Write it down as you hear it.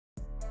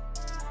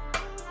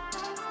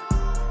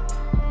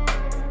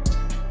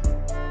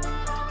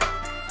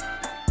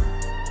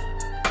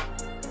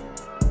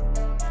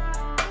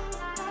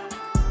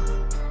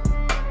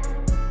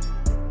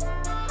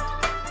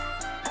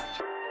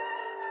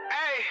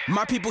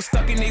My people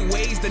stuck in their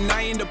ways,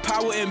 denying the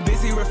power and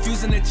busy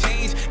refusing to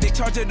change. They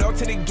charge it all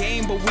to the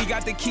game, but we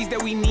got the keys that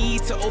we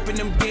need to open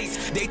them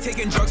gates. They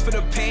taking drugs for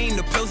the pain,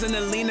 the pills and the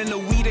lean and the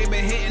weed, they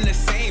been hitting the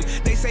same.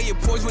 They say it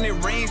pours when it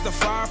rains, the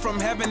fire from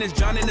heaven is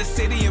drowning the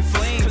city in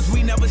flames. Cause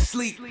we never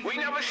sleep,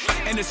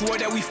 and this war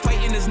that we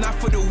fighting is not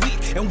for the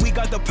weak. And we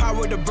got the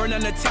power to burn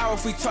on the tower.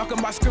 If we talking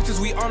about scriptures,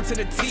 we armed to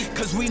the teeth.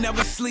 Cause we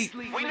never sleep,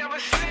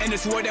 and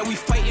this war that we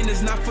fighting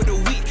is not for the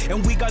weak.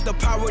 And we got the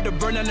power to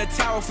burn on the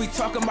tower. If we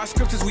talking about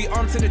scriptures, we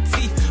armed to the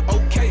teeth.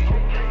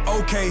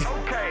 Okay,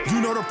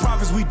 you know the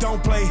prophets, we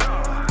don't play.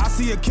 I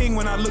see a king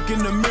when I look in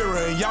the mirror,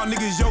 and y'all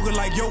niggas yoga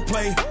like yo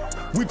play.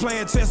 We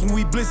playing chess when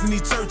we blitz in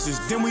these churches,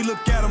 then we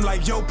look at them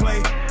like yo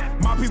play.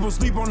 My people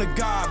sleep on the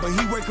God, but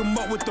he wake them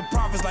up with the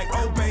prophets like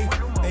obey.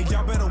 Hey,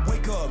 y'all better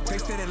wake up. They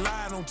said it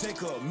lying on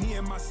Jacob. Me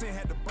and my sin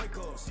had to break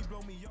up. She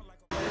blow me up like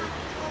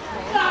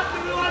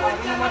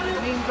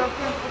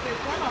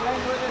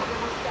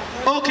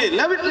Okay,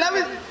 let me.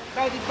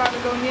 By the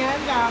Babylonian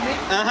army,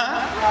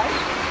 right?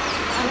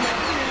 And the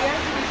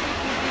Syrians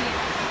defeated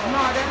the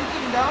northern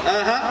kingdom,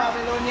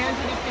 Babylonians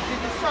defeated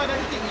the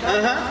southern kingdom,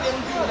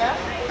 same Judah.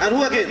 And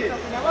who again?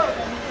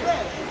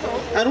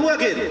 And who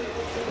again?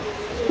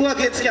 Who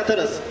again scattered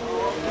us?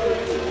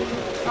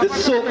 The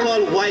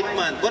so-called white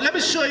man. But let me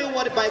show you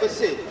what the Bible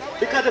says.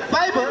 Because the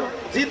Bible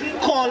didn't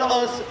call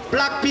us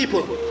black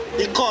people.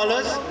 It called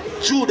us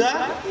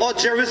Judah or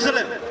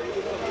Jerusalem,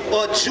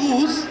 or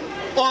Jews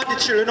or the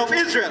children of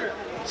Israel.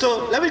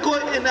 So let me go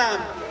in,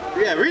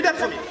 read that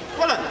for me.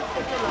 Hold on.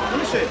 Let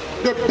me show you.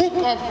 The book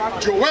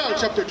of Joel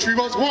chapter 3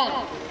 verse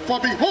 1. For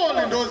behold,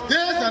 in those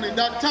days and in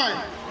that time,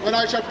 when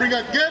I shall bring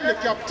again the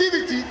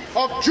captivity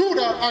of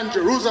Judah and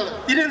Jerusalem.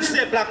 He didn't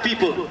say black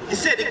people. He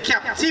said the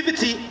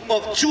captivity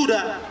of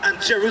Judah and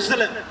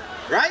Jerusalem.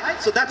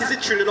 Right? So that is the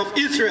children of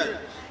Israel.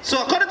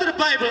 So according to the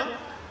Bible,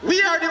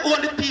 we are the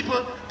only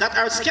people that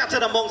are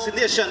scattered amongst the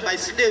nation by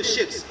slave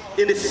ships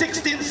in the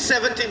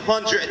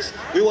 1700s.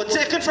 We were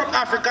taken from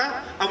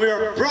Africa and we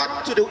were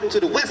brought to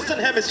the Western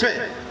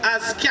Hemisphere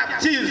as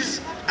captives,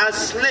 as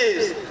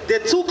slaves. They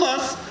took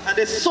us and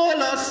they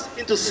sold us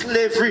into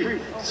slavery.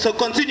 So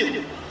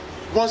continue.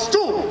 Verse 2,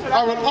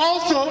 I will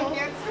also...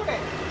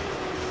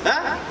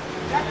 Huh?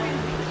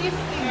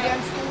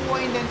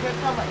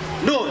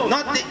 No,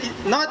 not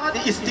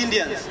the East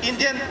Indians.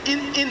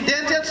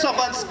 Indentured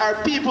servants are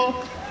people.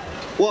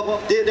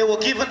 Well, they were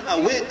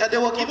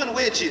given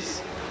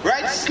wages,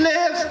 right?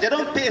 Slaves, they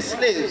don't pay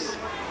slaves,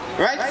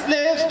 right?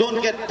 Slaves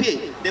don't get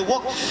paid. They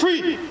work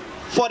free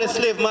for the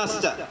slave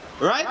master,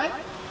 right?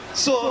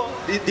 So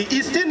the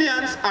East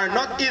Indians are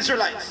not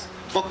Israelites.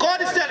 But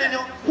God is telling you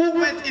who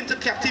went into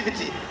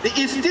captivity. The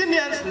East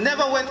Indians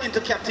never went into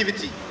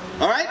captivity.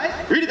 All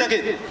right? Read it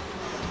again.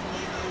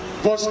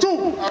 Verse 2, I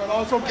will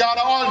also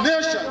gather all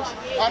nations,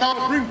 and I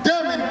will bring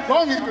them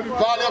into the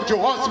valley of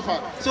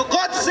Jehoshaphat. So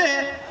God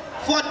said,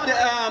 for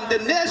the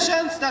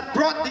nations that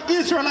brought the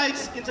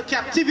Israelites into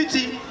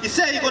captivity, he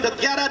said he's going to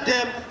gather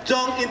them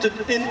down in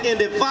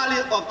the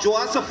valley of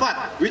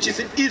Jehoshaphat, which is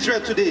in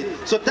Israel today.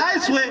 So that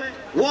is where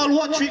World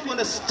War III is going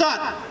to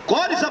start.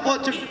 God is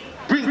about to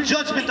bring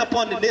judgment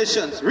upon the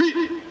nations. Read.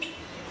 And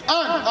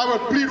I will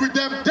plead with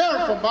them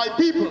there for my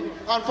people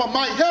and for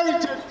my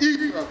heritage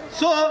Israel.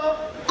 So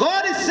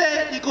God is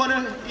saying he's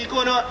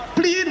gonna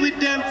plead with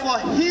them for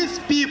his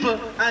people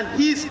and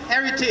his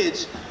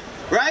heritage.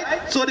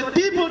 Right? So the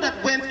people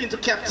that went into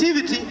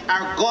captivity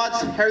are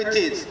God's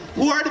heritage.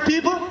 Who are the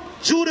people?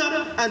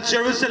 Judah and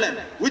Jerusalem,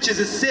 which is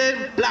the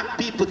same black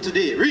people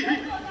today. Read.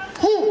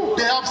 Who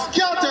they have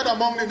scattered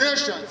among the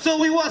nations. So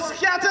we were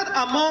scattered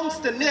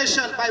amongst the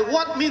nation by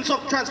what means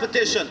of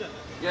transportation?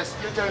 Yes,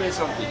 you tell me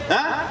something.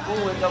 Huh?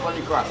 Who went up on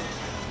the cross?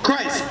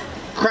 Christ.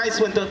 Christ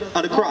went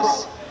on the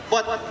cross.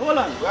 But hold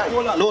on.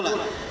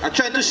 I'm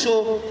trying to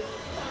show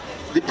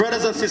the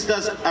brothers and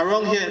sisters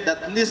around here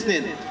that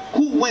listening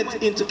who went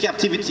into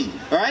captivity.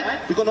 Alright?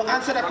 We're going to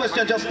answer that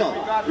question just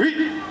now.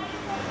 Read.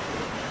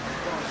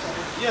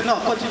 Yeah, no,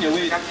 continue.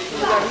 Wait.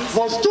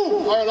 Verse 2,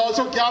 I will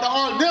also gather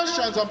all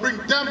nations and bring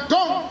them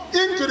down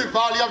into the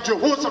valley of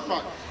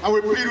Jehoshaphat, and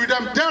will plead with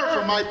them there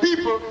for my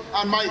people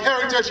and my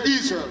heritage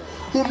Israel,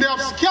 whom they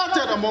have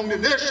scattered among the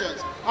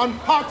nations and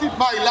parted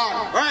my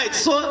land. Right,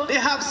 so they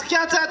have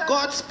scattered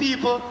God's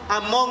people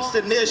amongst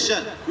the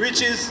nation,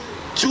 which is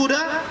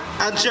Judah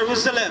and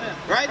Jerusalem,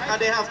 right? And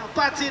they have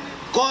parted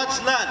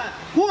God's land.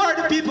 Who are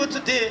the people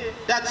today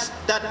that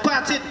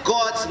parted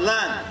God's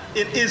land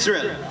in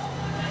Israel?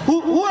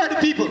 Who are the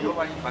people?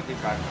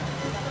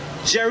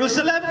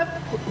 Jerusalem?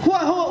 Who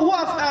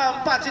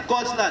have parted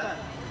God's land?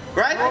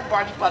 Right?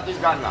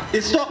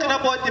 It's talking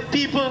about the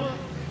people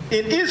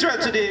in Israel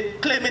today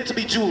claiming to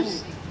be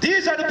Jews.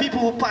 These are the people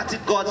who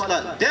parted God's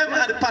land. Them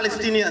are the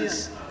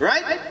Palestinians.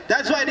 Right?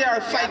 That's why they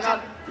are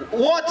fighting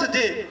war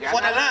today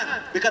for the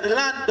land. Because the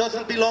land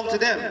doesn't belong to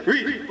them.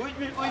 Read.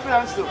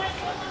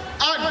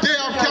 And they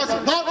have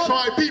cast lots for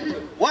my people.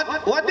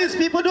 What these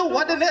people do?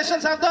 What the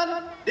nations have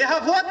done? They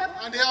have what?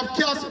 And they have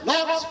cast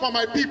lots for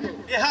my people.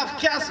 They have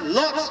cast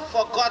lots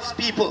for God's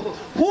people.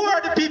 Who are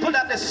the people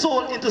that they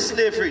sold into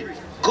slavery?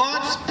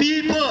 God's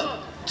people.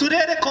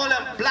 Today they call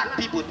them black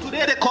people.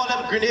 Today they call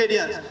them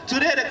Grenadians.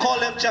 Today they call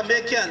them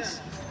Jamaicans.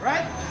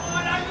 Right?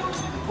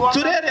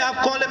 Today they have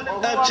called them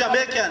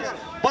Jamaicans.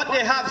 But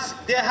they have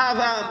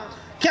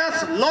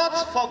cast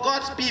lots for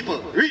God's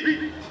people.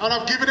 Read. And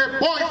have given a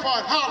boy for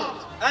an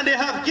harlot. And they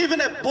have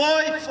given a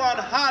boy for an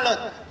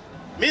harlot.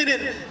 Meaning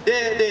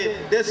they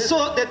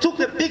took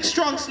the big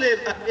strong slave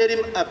and made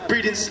him a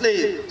breeding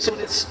slave.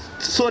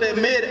 So they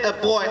made a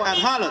boy an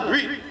harlot.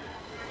 Read.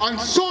 And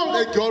sold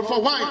a girl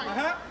for wine,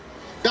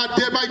 that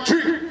they might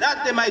drink.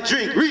 That they might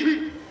drink.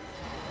 Read.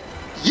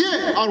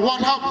 Yea, and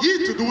what have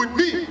ye to do with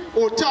me,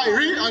 O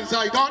Tyre and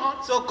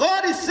Zidon? So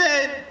God is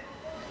saying,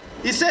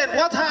 He said,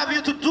 what have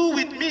you to do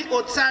with me,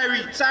 O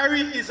Tyre? Tyre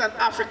is an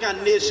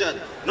African nation.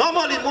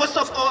 Normally, most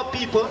of our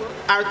people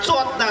are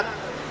taught that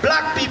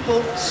black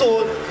people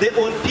sold their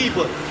own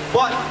people.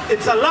 But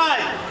it's a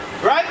lie,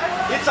 right?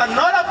 It's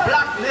another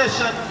black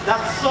nation that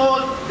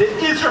sold the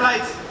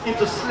Israelites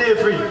into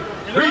slavery.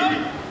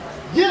 Read.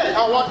 Yea,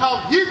 and what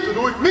have ye to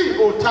do with me,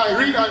 O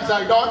Tyre and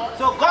Zidon?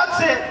 So God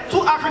said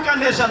to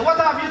African nation, what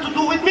have you to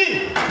do with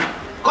me?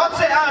 God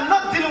said, I am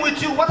not dealing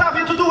with you. What have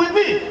you to do with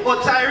me?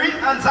 O Tyre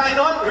and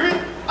Zidon. Read.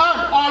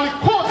 And all the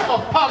coast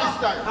of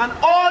Palestine. And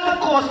all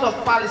the coast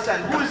of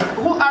Palestine.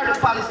 Who are the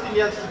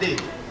Palestinians today?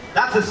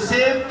 That's the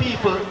same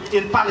people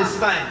in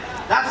Palestine.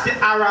 That's the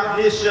Arab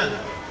nation.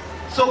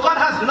 So God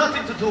has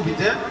nothing to do with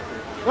them.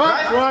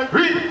 Right?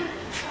 Read.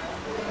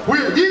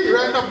 Will ye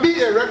render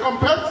me a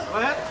recompense?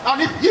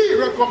 And if ye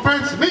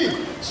recompense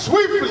me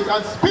swiftly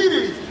and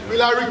speedily,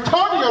 will I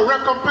return your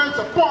recompense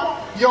upon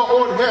your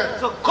own head.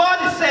 So God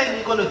is saying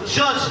He's going to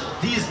judge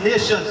these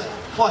nations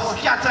for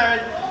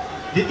scattering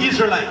the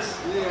Israelites.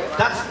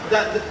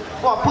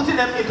 For putting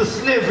them into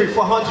slavery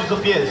for hundreds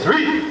of years.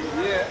 Read.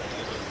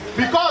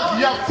 Because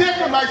ye have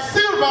taken my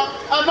silver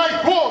and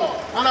my gold,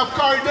 and have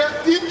carried them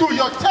into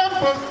your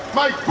temples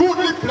my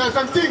goodly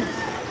pleasant things.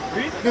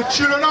 The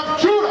children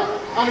of Judah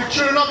and the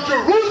children of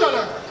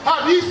Jerusalem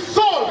have ye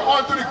sold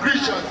unto the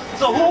Grecians.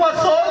 So who was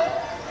sold?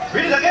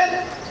 Read it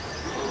again.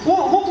 Who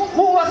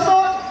was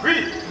sold?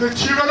 Read. The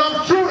children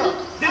of Judah.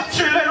 The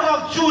children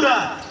of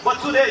Judah.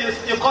 But today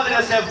you're calling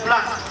yourself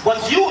black.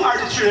 But you are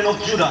the children of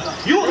Judah.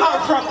 You are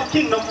from the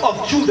kingdom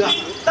of Judah.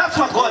 That's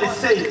what God is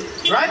saying.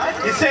 Right?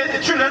 He said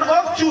the children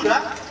of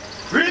Judah.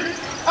 Read.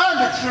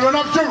 And the children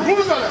of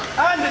Jerusalem.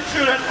 And the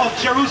children of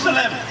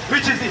Jerusalem,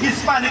 which is the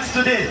Hispanics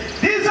today.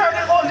 These are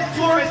the only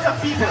two race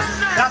of people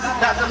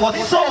that was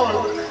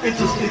sold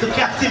into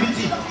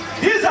captivity.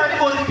 These are the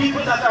only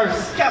people that are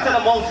scattered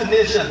amongst the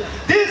nation.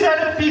 These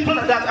are the people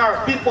that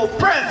are being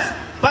oppressed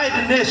by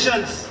the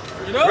nations.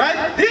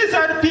 Right? These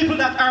are the people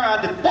that are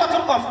at the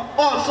bottom of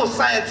all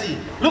society.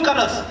 Look at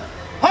us.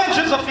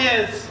 Hundreds of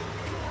years,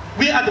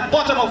 we are at the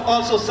bottom of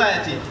all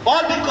society.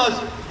 All because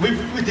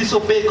we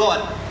disobey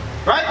God.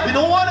 Right? We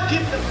don't want to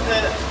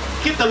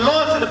keep the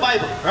laws in the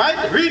Bible.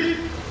 Right? Read.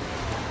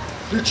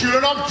 The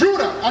children of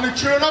Judah and the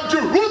children of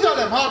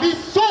Jerusalem have been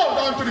sold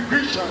unto the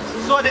Grecians.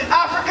 So the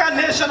African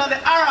nation and the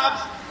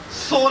Arabs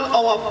sold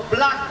our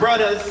black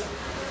brothers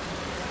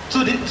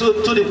to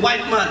the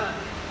white man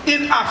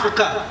in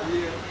Africa.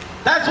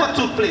 That's what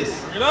took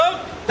place.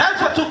 That's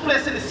what took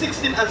place in the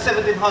 16th and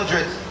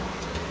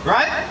 1700s.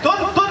 Right?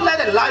 Don't let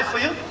it lie for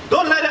you.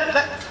 Don't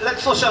let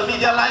social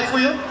media lie for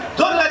you.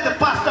 Don't let the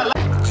pastor lie.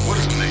 What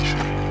is a nation?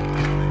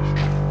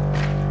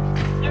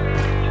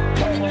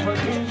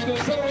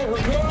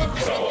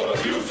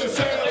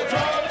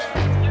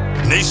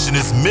 Nation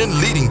is men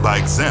leading by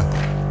example.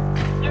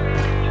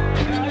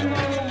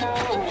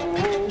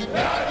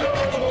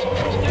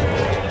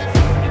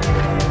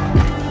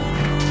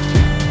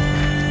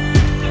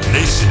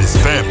 Nation is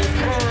family.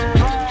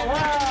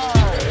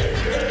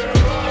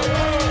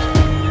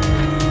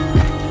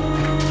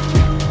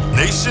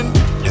 Nation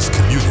is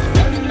community.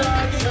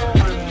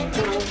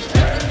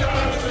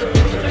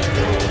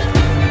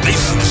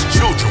 Nation is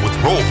children with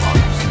role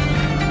models.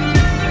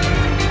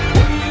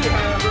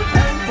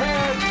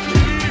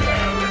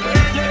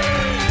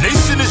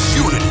 Nation is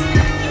unity.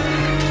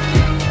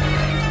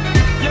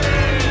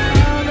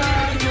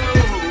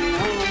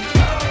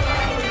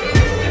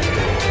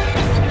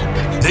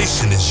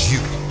 Nation is